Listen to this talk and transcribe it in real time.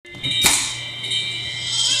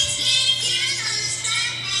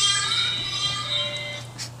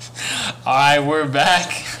Alright, we're back.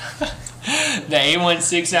 The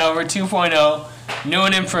A16 Hour 2.0, new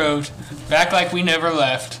and improved, back like we never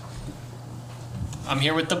left. I'm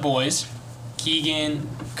here with the boys, Keegan,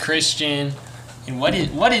 Christian, and what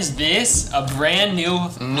is this? A brand new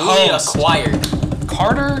newly host, acquired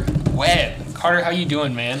Carter Webb. Carter, how you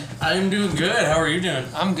doing, man? I'm doing good. How are you doing?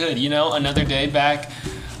 I'm good. You know, another day back.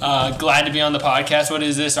 Glad to be on the podcast. What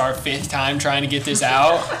is this? Our fifth time trying to get this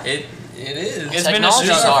out. It is. It's been a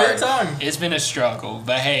struggle. It's been a struggle,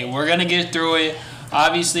 but hey, we're gonna get through it.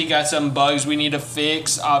 Obviously, got some bugs we need to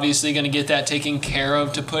fix. Obviously, gonna get that taken care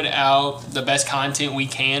of to put out the best content we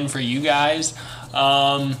can for you guys.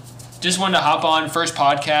 Just wanted to hop on first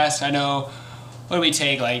podcast. I know. What did we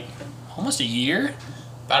take? Like almost a year.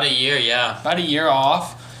 About a year, yeah. About a year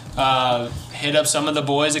off. Hit up some of the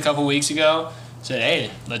boys a couple weeks ago. Said,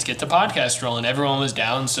 hey, let's get the podcast rolling. Everyone was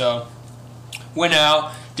down, so went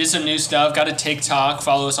out. Did some new stuff. Got a TikTok.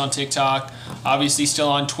 Follow us on TikTok. Obviously, still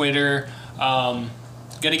on Twitter. Gonna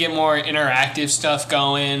get more interactive stuff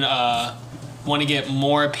going. Want to get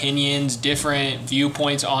more opinions, different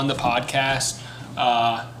viewpoints on the podcast.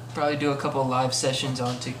 Probably do a couple live sessions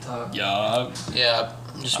on TikTok. Yup. Yeah,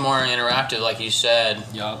 just more interactive, like you said.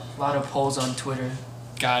 Yup. A lot of polls on Twitter.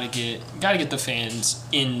 Gotta get the fans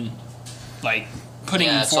in, like, putting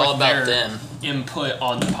it's forth all about their them. input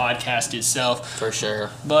on the podcast itself. For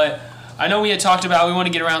sure. But I know we had talked about we want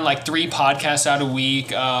to get around like 3 podcasts out a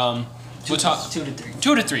week. We'll talk 2 to 3.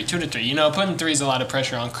 2 to 3. You know, putting 3 is a lot of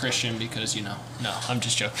pressure on Christian because, you know, no, I'm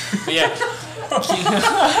just joking. But yeah.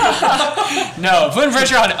 No, putting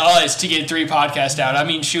pressure on us to get 3 podcasts out. I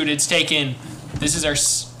mean, shoot, it's taken, this is our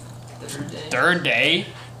third day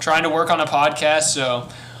trying to work on a podcast. So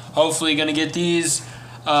hopefully going to get these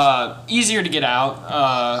easier to get out.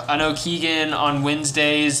 I know Keegan on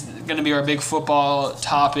Wednesdays going to be our big football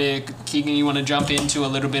topic. Keegan, you want to jump into a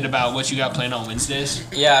little bit about what you got planned on Wednesdays?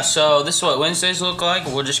 Yeah, so this is what Wednesdays look like.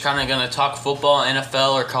 We're just kind of going to talk football,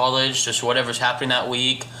 NFL, or college, just whatever's happening that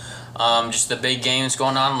week. Just the big games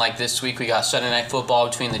going on. Like this week, we got Sunday Night Football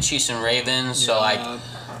between the Chiefs and Ravens. So,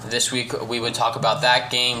 this week we would talk about that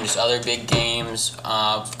game, just other big games,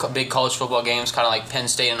 big college football games, kind of like Penn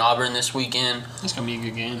State and Auburn this weekend. It's going to be a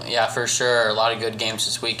good game. Yeah, for sure. A lot of good games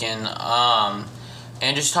this weekend.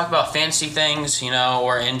 And just talk about fancy things, you know,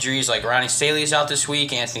 or injuries. Like Ronnie Staley's out this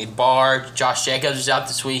week, Anthony Barr, Josh Jacobs is out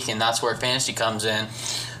this week, and that's where fantasy comes in.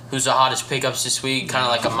 Who's the hottest pickups this week? Kind of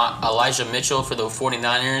like Elijah Mitchell for the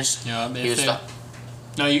 49ers. Yeah,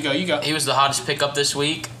 No, you go. He was the hottest pickup this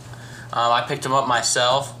week. I picked him up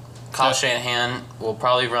myself. Kyle Shanahan will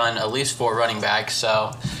probably run at least 4 running backs,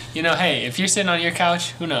 so... You know, hey, if you're sitting on your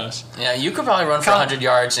couch, who knows? Yeah, you could probably run for 100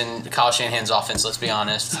 yards in Kyle Shanahan's offense, let's be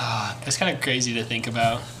honest. That's kind of crazy to think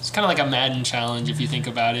about. It's kind of like a Madden challenge if you think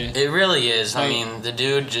about it. It really is. Like, I mean, the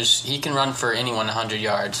dude he can run for anyone 100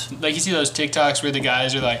 yards. Like, you see those TikToks where the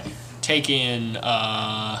guys are, like, taking...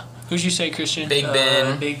 Who'd you say, Christian? Big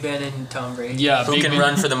Ben. Big Ben and Tom Brady. Yeah, Who Big can Ben.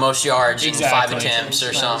 run for the most yards in 5 Exactly. attempts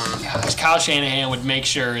or something. Gosh, Kyle Shanahan would make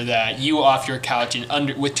sure that you off your couch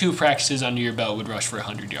and with 2 practices under your belt would rush for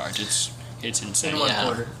 100 yards. It's insane. In one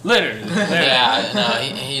quarter. Literally. Yeah, no,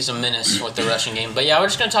 he's a menace with the rushing game. But yeah, we're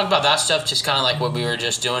just going to talk about that stuff, just kind of like what we were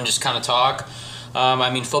just doing, just kind of talk.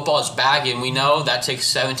 I mean, football is back, and we know that takes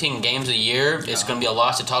 17 games a year. It's going to be a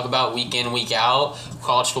lot to talk about week in, week out.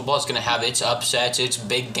 College football is going to have its upsets, its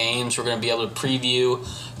big games. We're going to be able to preview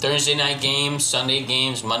Thursday night games, Sunday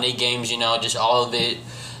games, Monday games, you know, just all of it.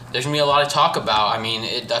 There's going to be a lot to talk about. I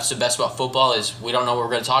mean, that's the best about football is we don't know what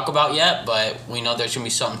we're going to talk about yet, but we know there's going to be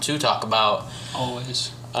something to talk about.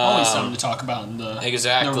 Always something to talk about in the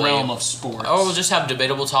realm of sports. Or we'll just have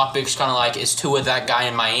debatable topics, kind of like, is Tua that guy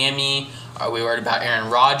in Miami? Are we worried about Aaron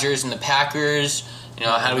Rodgers and the Packers? You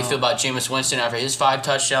know, how do we feel about Jameis Winston after his 5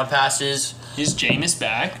 touchdown passes? Is Jameis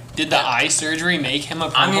back? Did the eye surgery make him a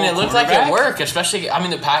Pro Bowl it looked like it worked, especially,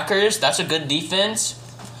 the Packers, that's a good defense.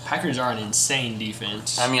 Packers are an insane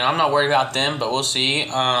defense. I'm not worried about them, but we'll see.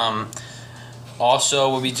 Also,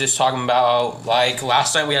 we'll be just talking about, like,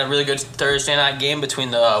 last night we had a really good Thursday night game between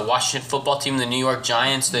the Washington football team and the New York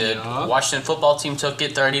Giants. The Washington football team took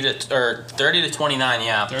it 30 to 29,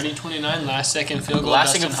 yeah. 30-29, last second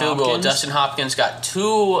field goal. Dustin Hopkins got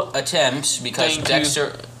 2 attempts because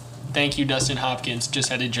Dexter... Thank you, Dustin Hopkins. Just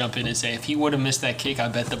had to jump in and say, if he would have missed that kick, I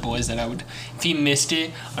bet the boys that if he missed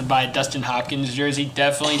it, I'd buy a Dustin Hopkins jersey.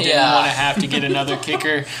 Definitely didn't want to have to get another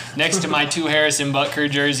kicker next to my 2 Harrison Butker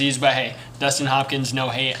jerseys. But hey, Dustin Hopkins, no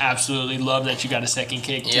hate. Absolutely love that you got a second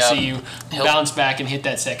kick to see you bounce back and hit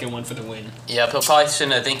that second one for the win. Yep, he'll probably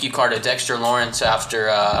send a thank you card to Dexter Lawrence after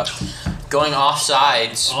going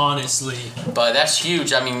offsides. Honestly, But that's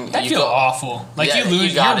huge. I mean, that you feel go, awful. Like yeah, you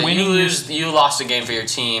lose, got you're it. winning. You lost the game for your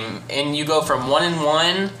team, and you go from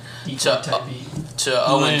 1-1 Detroit type beat. to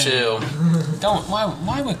 0-2. Don't.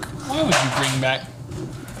 Why would you bring back?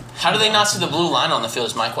 How do they not see the blue line on the field?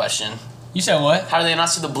 Is my question. You said what? How do they not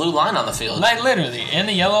see the blue line on the field? Like literally, in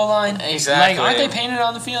the yellow line. Exactly. Like, aren't they painted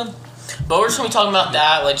on the field? But we're just gonna be talking about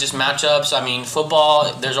that, like just matchups. I mean,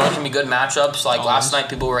 football. There's always gonna be good matchups. Like last night,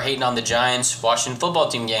 people were hating on the Giants Washington football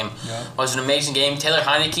team game. Yeah. It was an amazing game. Taylor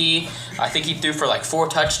Heineke, I think he threw for like 4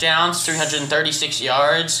 touchdowns, 336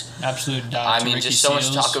 yards. Absolute dog. I mean, Ricky just so much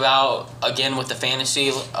to Seals. talk about again with the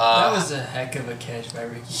fantasy. That was a heck of a catch by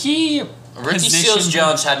Ricky. He Ricky positioned-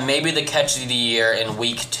 Seals-Jones had maybe the catch of the year in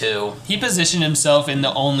week 2. He positioned himself in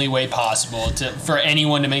the only way possible for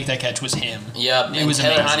anyone to make that catch was him. Yep, It and was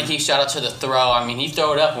Taylor amazing. Heineke, shout out to the throw. I mean, he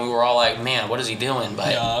threw it up, and we were all like, "Man, what is he doing?" But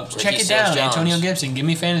Check Ricky it down, Seals-Jones. Antonio Gibson. Give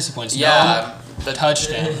me fantasy points. Yeah, No, but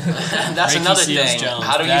touchdown. that's Ricky another thing. Seals-Jones.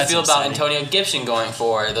 How do you That's feel about exciting. Antonio Gibson going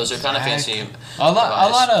forward? Those are kind of fancy. A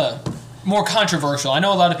lot of more controversial. I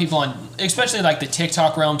know a lot of people on, especially like the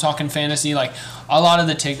TikTok realm, talking fantasy. Like a lot of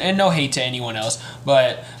the and no hate to anyone else,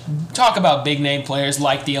 but talk about big name players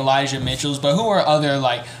like the Elijah Mitchells. But who are other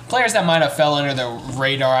like players that might have fell under the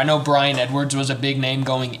radar? I know Brian Edwards was a big name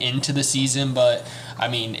going into the season, but I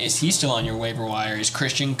mean, is he still on your waiver wire? Is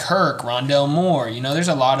Christian Kirk, Rondell Moore? You know, there's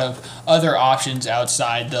a lot of other options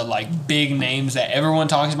outside the like big names that everyone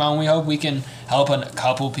talks about, and we hope we can help a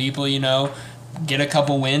couple people. You know, get a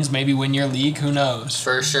couple wins, maybe win your league. Who knows?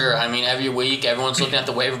 For sure. I mean, every week, everyone's looking at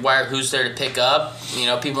the waiver wire, who's there to pick up. You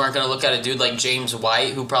know, people aren't going to look at a dude like James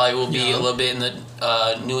White, who probably will be a little bit in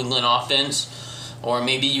the New England offense. Or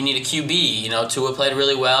maybe you need a QB. You know, Tua played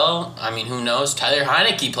really well. I mean, who knows? Tyler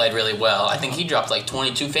Heineke played really well. I think he dropped like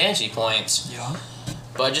 22 fantasy points. Yeah.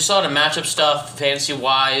 But just a lot of matchup stuff,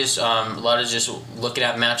 fantasy-wise. A lot of just looking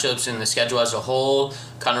at matchups and the schedule as a whole.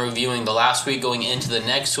 Kind of reviewing the last week going into the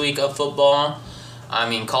next week of football. I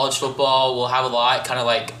mean, college football, we'll have a lot. Kind of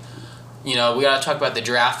like, you know, we got to talk about the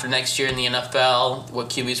draft for next year in the NFL. What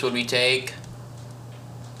QBs would we take?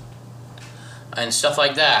 And stuff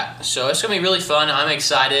like that. So it's going to be really fun. I'm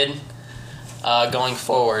excited going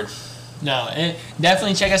forward. No,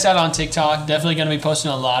 definitely check us out on TikTok. Definitely going to be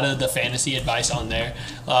posting a lot of the fantasy advice on there.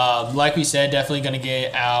 Like we said, definitely going to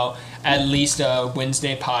get out at least a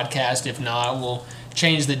Wednesday podcast. If not, we'll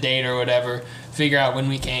change the date or whatever. Figure out when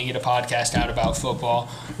we can get a podcast out about football.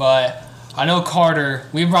 But I know Carter,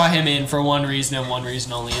 we brought him in for one reason and one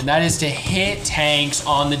reason only, and that is to hit tanks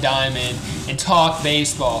on the diamond and talk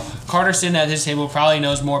baseball. Carter sitting at his table probably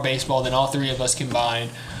knows more baseball than all three of us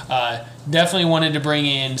combined. Definitely wanted to bring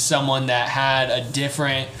in someone that had a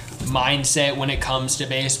different mindset when it comes to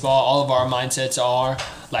baseball. All of our mindsets are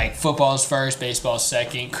like football's first, baseball's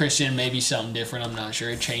second. Christian, maybe something different. I'm not sure.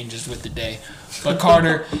 It changes with the day. But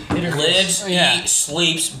Carter Lives, Yeah. eats,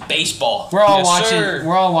 sleeps, baseball. We're all Yes, watching. sir.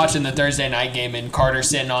 We're all watching the Thursday night game, and Carter's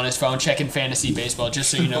sitting on his phone checking fantasy baseball. Just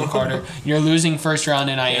so you know, Carter, you're losing first round,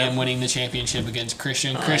 and I am winning the championship against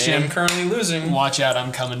Christian. I am Christian, currently losing. watch out!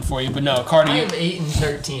 I'm coming for you. But no, Carter, I you, am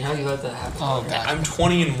 8-13. How do you let that happen? oh god, I'm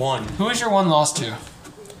 20-1. who is your one loss to?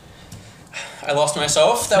 I lost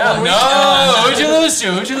myself that No, one week. no. Who'd you lose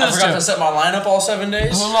to? Who'd you I lose forgot to to? set my lineup all 7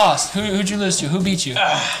 days. Who lost? Who'd you lose to? Who beat you?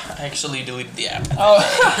 I actually deleted the app.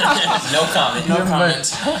 No comment. No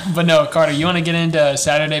comments. But no, Carter, you want to get into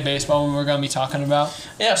Saturday baseball? What we're going to be talking about?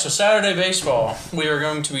 Yeah, so Saturday baseball, we are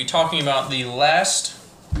going to be talking about the last,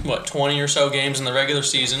 20 or so games in the regular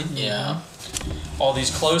season. Yeah. All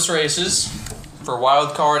these close races for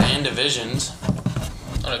wild card and divisions.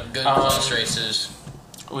 What a good close races.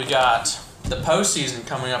 We got the postseason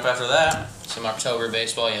coming up after that. Some October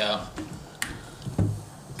baseball, yeah.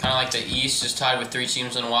 Kind of like the East is tied with 3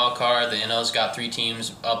 teams in a wild card. The NL's got 3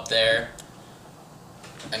 teams up there.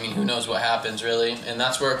 I mean, who knows what happens, really. And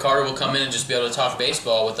that's where Carter will come in and just be able to talk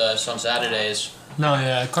baseball with us on Saturdays. No,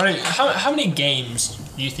 yeah, Carter. How many games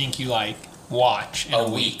do you think you watch in a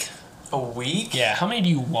week? A week? Yeah, how many do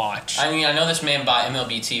you watch? I mean, I know this man bought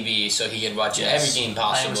MLB TV, so he could watch every game I am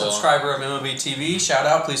possible. a subscriber of MLB TV. Shout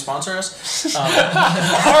out, please sponsor us.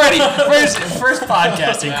 Already, first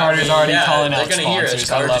podcast, and Carter's already calling out they're gonna hear us.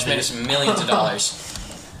 sponsors. I Carter love just made it. us millions of dollars.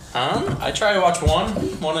 I try to watch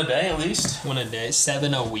one a day at least. One a day,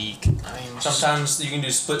 7 a week. I mean, Sometimes you can do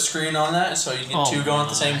split screen on that, so you get Oh 2 going at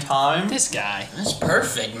the same time. This guy. that's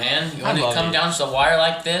perfect, man. You I want to love come it. down to the wire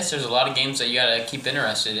like this? There's a lot of games that you gotta keep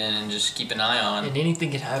interested in and just keep an eye on. And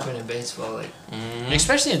anything could happen in baseball. Like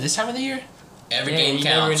Especially at this time of the year. Every yeah, game you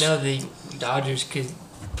counts. never know. The Dodgers could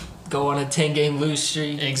go on a 10-game lose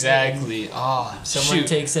streak. Exactly. Oh, Someone shoot.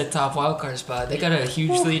 takes that top wildcard spot. They got a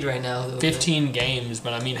huge lead right now. Though. 15 games,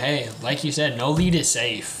 but I mean, hey, like you said, no lead is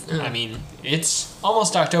safe. Yeah. I mean, it's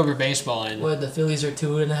almost October baseball, and What, the Phillies are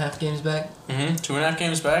 2.5 games back? 2.5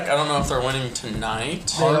 games back. I don't know if they're winning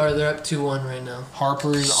tonight. They are. They're up 2-1 right now.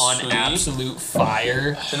 Harper's on Sweet. absolute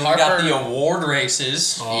fire. Then we got Harper- the award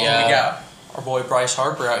races. Oh. Yeah. We got our boy Bryce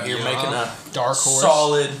Harper out here Yeah. making a Dark horse.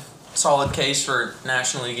 solid case for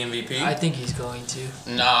National League MVP. I think he's going to.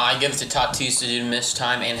 Nah, I give it to Tatis to do missed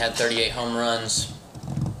time and had 38 home runs.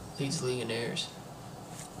 Leads the league in errors.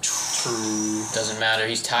 True. Doesn't matter.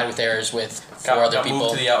 He's tied with errors with Got, four other got people.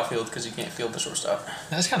 moved to the outfield because he can't field the shortstop.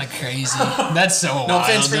 That's kind of crazy. That's so No wild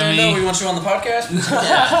offense, to Fernando. me. We want you on the podcast.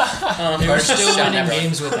 They were First still shot winning ever.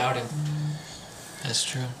 games without him. That's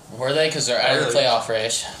true. Were they? Because they're out of the Really? playoff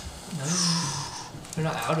race. They're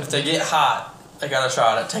not out of If they it. get hot, they got a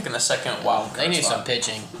shot at taking a second wild card They need spot. some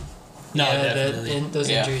pitching. No, Yeah, definitely. those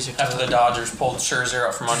Yeah. injuries are After the tough. Dodgers pulled Scherzer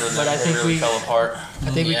out from under them, But I they think really we- fell apart. I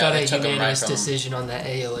think we Yeah, got they a took him right unanimous from him. decision on that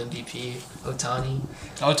AL MVP. Otani.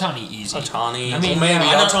 Otani easy. Otani. I mean, well, maybe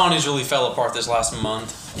I know- Otani's really fell apart this last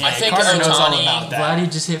month. Yeah, I think Carter knows all Ohtani- about that.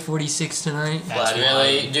 Vladdy just hit 46 tonight. That's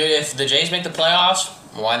Really, dude. If the Jays make the playoffs,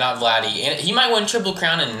 why not Vladdy? And he might win Triple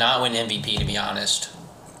Crown and not win MVP. To be honest.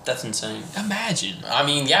 That's insane. Imagine. I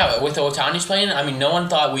mean, yeah, with Otani's playing, I mean, no one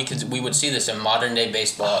thought we would see this in modern day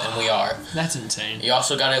baseball, and we are. That's insane. You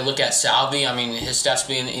also got to look at Salvi. I mean, his stats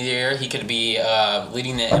being the year, he could be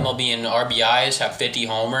leading the MLB in RBIs, have 50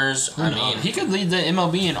 homers. I mean, he could lead the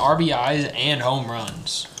MLB in RBIs and home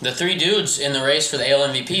runs. the three dudes in the race for the AL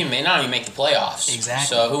MVP may not even make the playoffs. Exactly.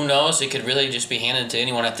 So who knows? It could really just be handed to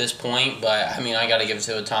anyone at this point. But I mean, I got to give it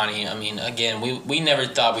to Otani. I mean, again, we never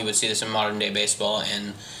thought we would see this in modern day baseball,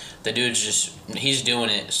 and the dude's he's doing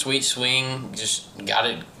it. Sweet swing, just got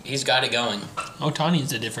it. He's got it going.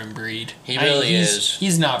 Otani's a different breed. He really he's, is.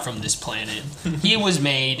 He's not from this planet. He was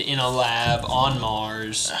made in a lab on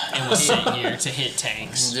Mars and was sent here to hit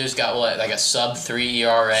tanks. Dude's got what, like a sub 3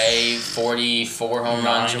 ERA, 44 home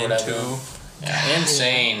runs or 9 and whatever. 2. Yeah,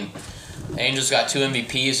 insane. Angels got 2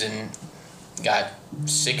 MVPs and got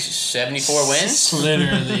 74 wins.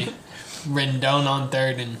 Literally. Rendon on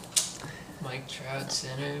third and Mike Trout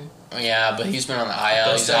center. Yeah, but he's been on the IL.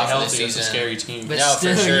 They'll He's stay out for the healthy. It's a season. scary team. But No, for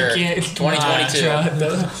still, sure. you can't. 2022. Trout,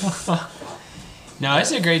 though. no,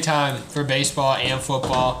 it's a great time for baseball and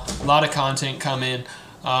football. A lot of content coming.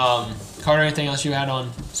 Carter, anything else you had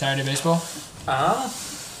on Saturday baseball?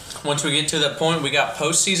 Once we get to that point, we got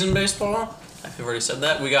postseason baseball. I've already said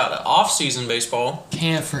that. We got off-season baseball.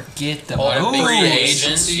 Can't forget the All the big free moves.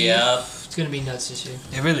 agents. Yep. It's going to be nuts this year.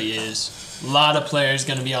 It really is. A lot of players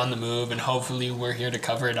going to be on the move, and hopefully we're here to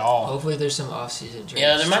cover it all. Hopefully there's some off-season trades.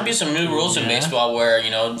 Yeah, there might be some new rules in Yeah. baseball where,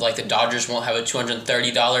 like the Dodgers won't have a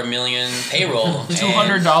 $230 million payroll. And-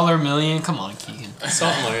 $200 million? Come on, Keegan.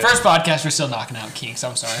 Something like that. First podcast, we're still knocking out Kinks.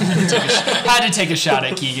 I'm sorry. I had to take a shot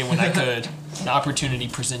at Keegan when I could. An opportunity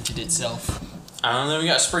presented itself. I don't know. We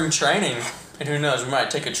got spring training. And who knows? We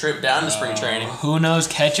might take a trip down to spring training. Who knows?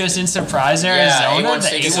 Catch us in Surprise, Yeah, Arizona. A1 the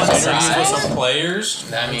tickets Some is A1 interviews with side. some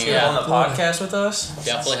players. I mean, Get yeah, on the podcast with us.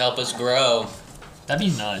 definitely help us grow. That'd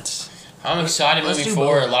be nuts. I'm excited Let's moving do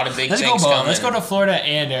forward. both. A lot of big Let's go things both. coming. Let's go to Florida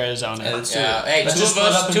and Arizona. Let's do Yeah. it. Hey, Let's two just of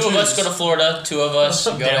split up us. and Two of us choose. go to Florida. Two of us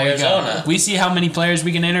go to There we Arizona. go. We see how many players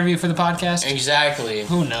we can interview for the podcast. Exactly.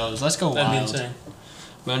 Who knows? Let's go That'd be wild. insane.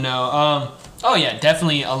 But no, oh yeah,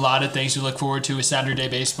 definitely a lot of things to look forward to with Saturday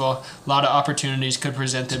baseball. A lot of opportunities could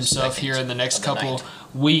present themselves here in the next of the couple night.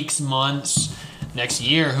 weeks, months, next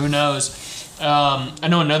year. Who knows? I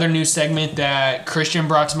know another new segment that Christian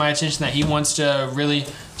brought to my attention that he wants to really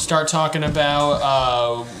start talking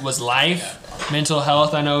about was life, mental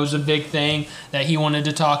health. I know it was a big thing that he wanted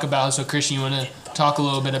to talk about. So Christian, you want to talk a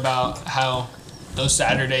little bit about how those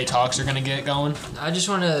Saturday talks are going to get going? I just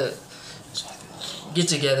want to get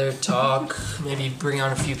together, talk, maybe bring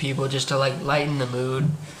on a few people just to like lighten the mood.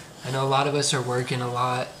 I know a lot of us are working a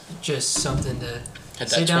lot. Just something to Hit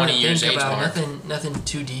sit that down 20 and years think age about. mark. Nothing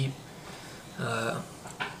too deep.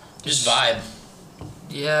 Just vibe.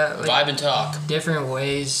 Yeah, like Vibe and talk. different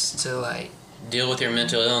ways to like. Deal with your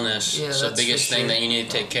mental illness. Yeah, so the that's biggest for thing sure. that you need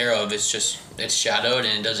to take care of is just it's shadowed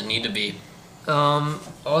and it doesn't need to be.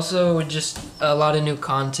 Also, just a lot of new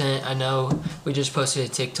content. I know we just posted a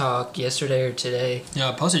TikTok yesterday or today. Yeah,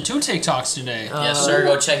 I posted 2 TikToks today. Yes, sir.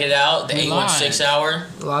 Go check it out. The we 816 live. hour.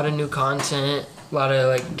 A lot of new content. A lot of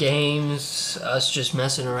like games, us just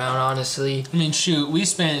messing around. Honestly, I mean, shoot, we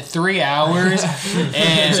spent 3 hours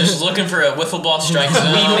and Just looking for a wiffle ball strike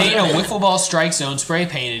zone. we made a wiffle ball strike zone, spray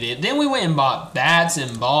painted it. Then we went and bought bats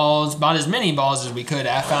and balls, bought as many balls as we could.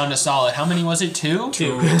 I found a solid. How many was it? Two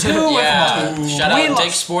wiffle Yeah. balls. Shout We out lo-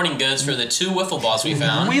 Dick's Sporting Goods for the 2 wiffle balls we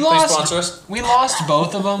found. We Please lost. sponsor us. We lost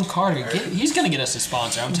both of them. Carter, he's gonna get us a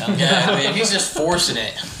sponsor. I'm telling you. Yeah, man, he's just forcing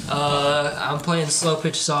it. I'm playing slow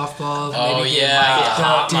pitch softball. Oh, maybe get yeah. mic'd up.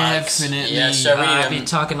 Hot mics. Definitely. Yes, sir. We I need be a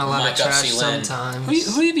talking a lot of mic up trash C-Lin.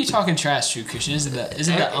 sometimes. Who you be talking trash to, Christian? Is it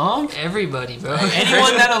the ump? Everybody, bro.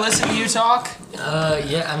 Anyone that'll listen to you talk?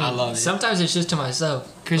 Yeah, I mean, I love it. sometimes it's just to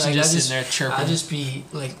myself. Christian Like, just I sitting there chirping. I just be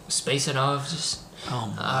like spacing off, just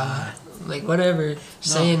Oh my. like whatever,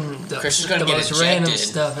 saying the, Christian's gonna the get most random ejected.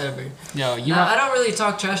 stuff ever. Yo, you. I don't really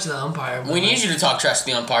talk trash to the umpire. But We need you to talk trash to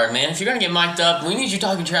the umpire, man. If you're gonna get mic'd up, we need you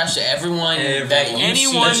talking trash to everyone that you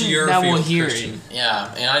Anyone That's your that will field, hear Christian. it.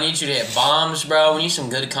 Yeah, and I need you to hit bombs, bro. We need some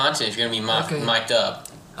good content if you're gonna be Okay. mic'd up.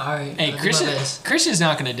 All right. Hey, I'll do my best. Christian's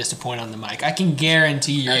not going to disappoint on the mic. I can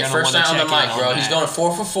guarantee you're Hey, going to first want to time check on the mic, in bro. on He's that. going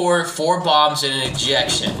 4 for 4, 4 bombs and an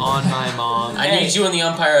ejection. On my mom. I need you and the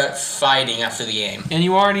umpire fighting after the game. And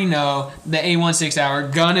you already know the A16 hour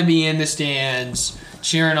gonna be in the stands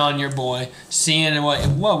cheering on your boy, seeing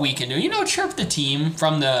what we can do. You know, chirp the team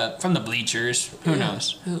from the bleachers. Who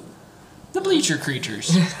knows? The bleacher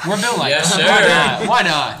creatures. We're built like Yes, that. sir. Why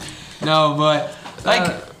not? No, but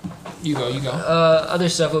like you go. Other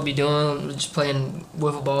stuff we'll be doing, just playing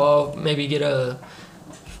wiffle ball, maybe get a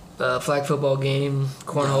flag football game,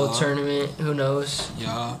 cornhole tournament. Who knows?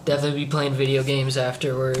 Yeah. Definitely be playing video games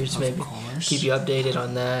afterwards. Maybe course. keep you updated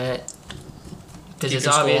on that. Because Keep it's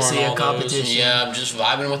your score obviously on a all those. competition. Yeah, I'm just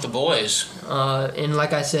vibing with the boys. And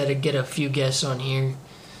like I said, get a few guests on here.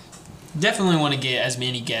 Definitely want to get as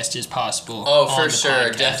many guests as possible. Oh, on for the sure.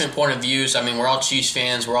 podcast. Different point of views. I mean, we're all Chiefs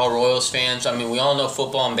fans. We're all Royals fans. I mean, we all know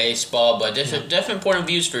football and baseball, but different point of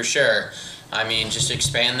views for sure. I mean, just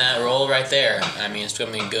expand that role right there. I mean, it's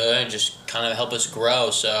going to be good. Just kind of help us grow.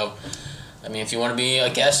 So, I mean, if you want to be a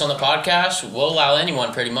guest on the podcast, we'll allow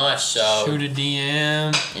anyone pretty much. So, Shoot a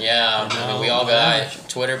DM, yeah. I mean, we all got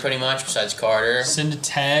Twitter pretty much besides Carter. send a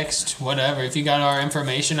text, whatever. If you got our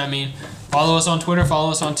information, I mean, follow us on Twitter, follow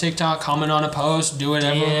us on TikTok, comment on a post, do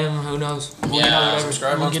whatever. Damn, who knows? Yeah,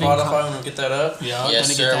 Subscribe We're on getting Spotify when we get that up. Yeah, Yes,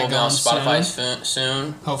 gonna sir. get that We'll be on going Spotify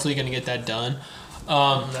soon. Hopefully, gonna get that done.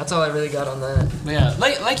 That's all I really got on that. But yeah,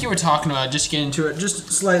 like you were talking about, just get into it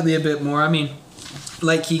just slightly a bit more. I mean,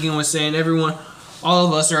 like Keegan was saying, all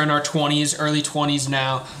of us are in our 20s, early 20s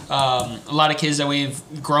now. A lot of kids that we've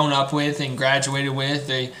grown up with and graduated with,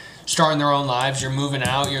 they starting their own lives. You're moving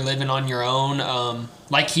out, you're living on your own.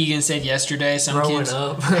 Like Keegan said yesterday, some Growing kids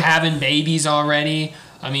up. having babies already.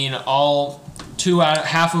 I mean,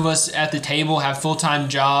 half of us at the table have full-time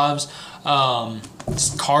jobs.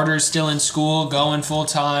 Carter's still in school, going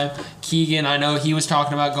full-time. Keegan, I know he was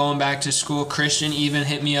talking about going back to school. Christian even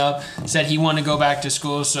hit me up, said he wanted to go back to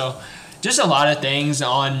school. So just a lot of things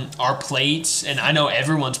on our plates, and I know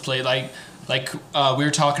everyone's plate. Like we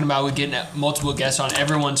were talking about with getting multiple guests on,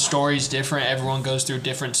 everyone's story's different. Everyone goes through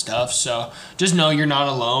different stuff. So just know you're not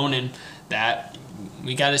alone, and that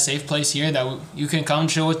we got a safe place here that you can come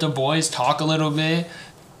chill with the boys, talk a little bit,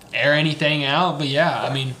 air anything out. But yeah,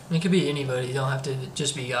 I mean, It could be anybody. You don't have to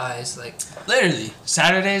just be guys. Like, literally,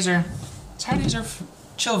 Saturdays are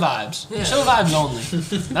chill vibes. Yeah. Chill vibes only.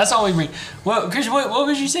 That's all we bring. What, Chris? What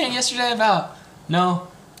was you saying yesterday about no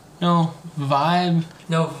vibe?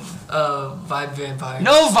 no vibe vampire.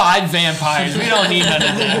 No vibe vampires. We don't need none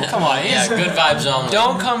of that. Come on. Yeah, good vibes only.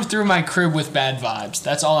 Don't come through my crib with bad vibes.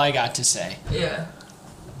 That's all I got to say. Yeah.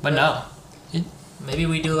 But no. Maybe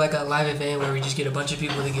we do like a live event where we just get a bunch of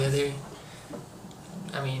people together.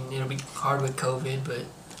 I mean, it'll be hard with COVID, but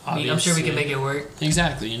I mean, I'm sure we can make it work.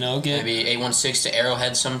 Exactly. Get Maybe 816 to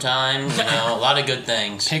Arrowhead sometime. A lot of good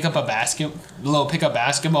things. pick up a pickup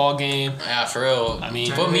basketball game. Yeah, for real. I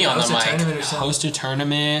mean, put me on the Host a mic. tournament or something. Host a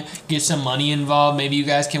tournament, get some money involved. Maybe you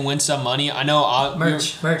guys can win some money. I know.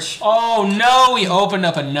 Merch. Oh no! We opened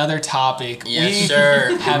up another topic. Yes, we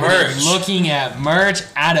sir. have Merch. been looking at merch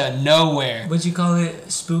out of nowhere. What'd you call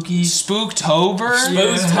it? Spooky? Spooktober.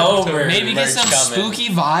 Spooktober. Maybe get Merch some coming. spooky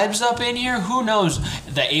vibes up in here. Who knows?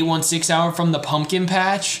 The 816 hour from the pumpkin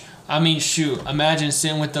patch. I mean, shoot. Imagine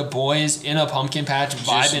sitting with the boys in a pumpkin patch, Just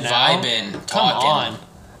vibing out. vibing, Come talking. on.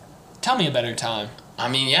 Tell me a better time. I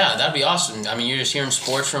mean, yeah, that'd be awesome. I mean, you're just hearing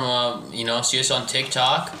sports from, see us on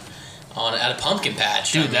TikTok at a pumpkin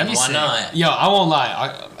patch. Dude, I mean, that'd be why sick. not? Yo, I won't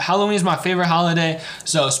lie. Halloween is my favorite holiday,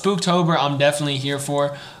 so Spooktober I'm definitely here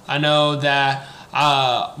for. I know that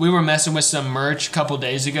we were messing with some merch a couple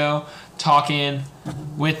days ago talking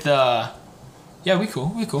with yeah, we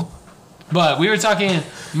cool. But we were talking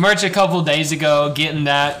merch a couple days ago, getting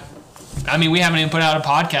that. I mean, we haven't even put out a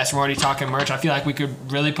podcast. We're already talking merch. I feel like we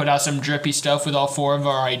could really put out some drippy stuff with all 4 of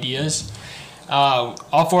our ideas. All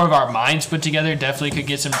 4 of our minds put together definitely could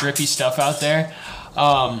get some drippy stuff out there.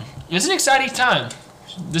 It's an exciting time.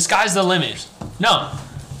 The sky's the limit. No,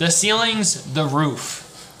 the ceiling's the roof.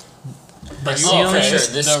 The for ceiling's sure.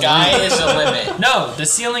 The sky roof. is the limit. No, the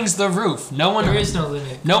ceiling's the roof. No one. There is no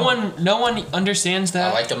limit. No one understands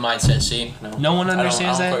that. I like the mindset. See, No one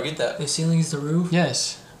understands I that. don't quite get that. The ceiling is the roof.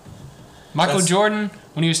 Yes. Michael That's- Jordan,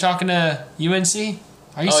 when he was talking to UNC.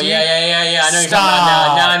 Are you oh serious? yeah. I know you're Stop. talking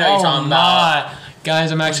about. Now I know you're talking about. My.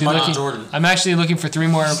 Guys, I'm actually Michael looking. Jordan? I'm actually looking for 3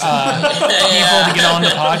 more people to get on the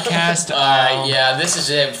podcast. Alright, yeah, this is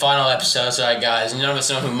it. Final episode. Sorry, guys. None of us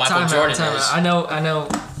know who Michael Jordan Time is. out. I know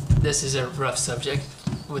this is a rough subject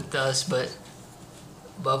with us, but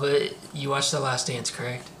Bubba, you watched The Last Dance,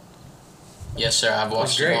 correct? Yes, sir. I've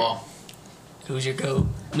watched great. them all. Who's your GOAT?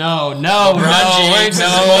 No, James is the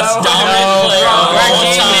most dominant player of all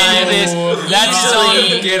time.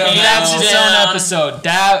 That's its own down.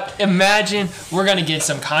 episode. Imagine we're gonna get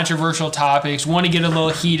some controversial topics. Want to get a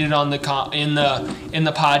little heated on the in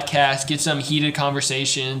the podcast. Get some heated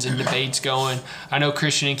conversations and debates going. I know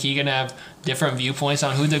Christian and Keegan have different viewpoints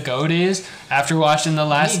on who the GOAT is after watching The Me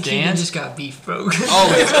Last and Keegan Dance. just got beef, bro.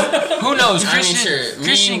 Oh, who knows? I mean, Christian, sure. Me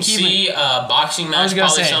Christian and Keegan. C, boxing I was match gonna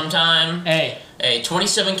probably say, sometime. Hey,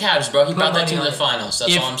 27 cabs, bro. He brought that money team to on the it. finals.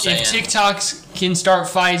 That's all I'm saying. If TikToks can start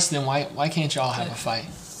fights, then why can't y'all have a fight?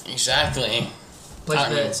 Exactly. Place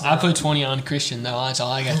bets. I put 20 on Christian though. That's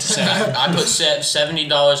all I got to say. I put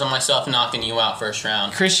 $70 on myself knocking you out first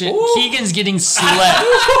round. Christian, Keegan's getting slept.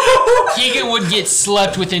 Keegan would get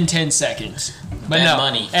slept within 10 seconds. But Bet no,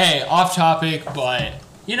 money. hey, off topic, but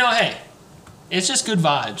hey, it's just good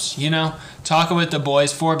vibes. Talking with the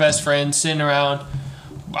boys, 4 best friends sitting around.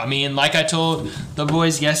 I mean, like I told the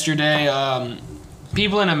boys yesterday,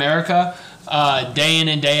 people in America, day in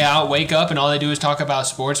and day out, wake up and all they do is talk about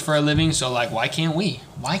sports for a living. So, why can't we?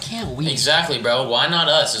 Why can't we? Exactly, bro. Why not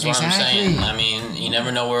us is what I'm saying. Exactly. I mean, you never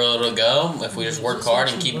know where it'll go if we just work hard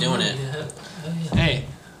and keep doing it. Yeah. Hey,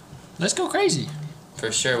 let's go crazy.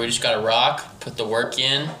 For sure. We just got to rock, put the work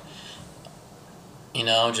in,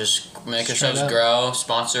 just make Straight ourselves up. grow,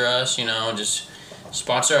 sponsor us, just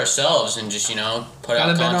sponsor ourselves and just, put Gotta out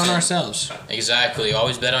bet content. on ourselves. Exactly.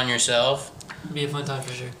 Always bet on yourself. Be a fun time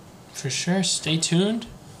for sure. For sure. Stay tuned.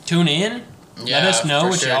 Tune in. Yeah, Let us know for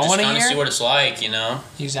what sure. y'all Just want to kinda hear. see what it's like,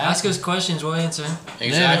 Ask Exactly. us questions, we'll answer.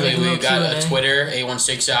 Exactly. Yeah, We little got a Q&A. Twitter,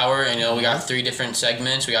 816 Hour, and we got 3 different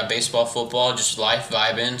segments. We got baseball, football, just life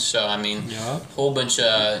vibing. So, I mean, Yup. whole bunch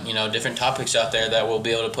of, different topics out there that we'll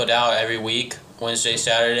be able to put out every week, Wednesday,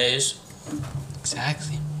 Saturdays.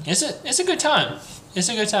 Exactly. It's a good time. It's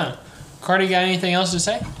a good time. Cardi, got anything else to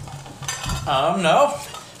say? No.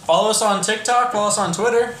 Follow us on TikTok. Follow us on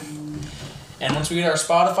Twitter. And once we get our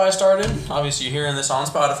Spotify started, obviously you're hearing this on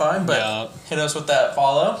Spotify, but Yup. hit us with that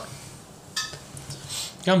follow.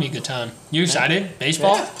 Gonna be a good time. You excited?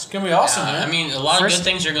 Baseball? Yeah, it's gonna be awesome, I man. mean, a lot First- of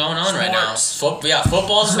good things are going on right now. Sports.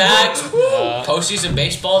 Football's back. Postseason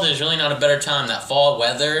baseball, there's really not a better time. That fall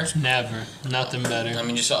weather. Never. Nothing better. I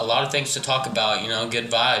mean, just a lot of things to talk about,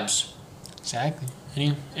 good vibes. Exactly.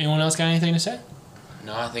 Anyone else got anything to say?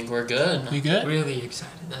 No, I think we're good. We good? Really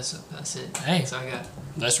excited. That's it. Hey. That's all I got.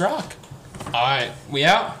 Let's rock. All right. We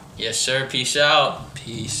out. Yes, sir. Peace out.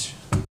 Peace.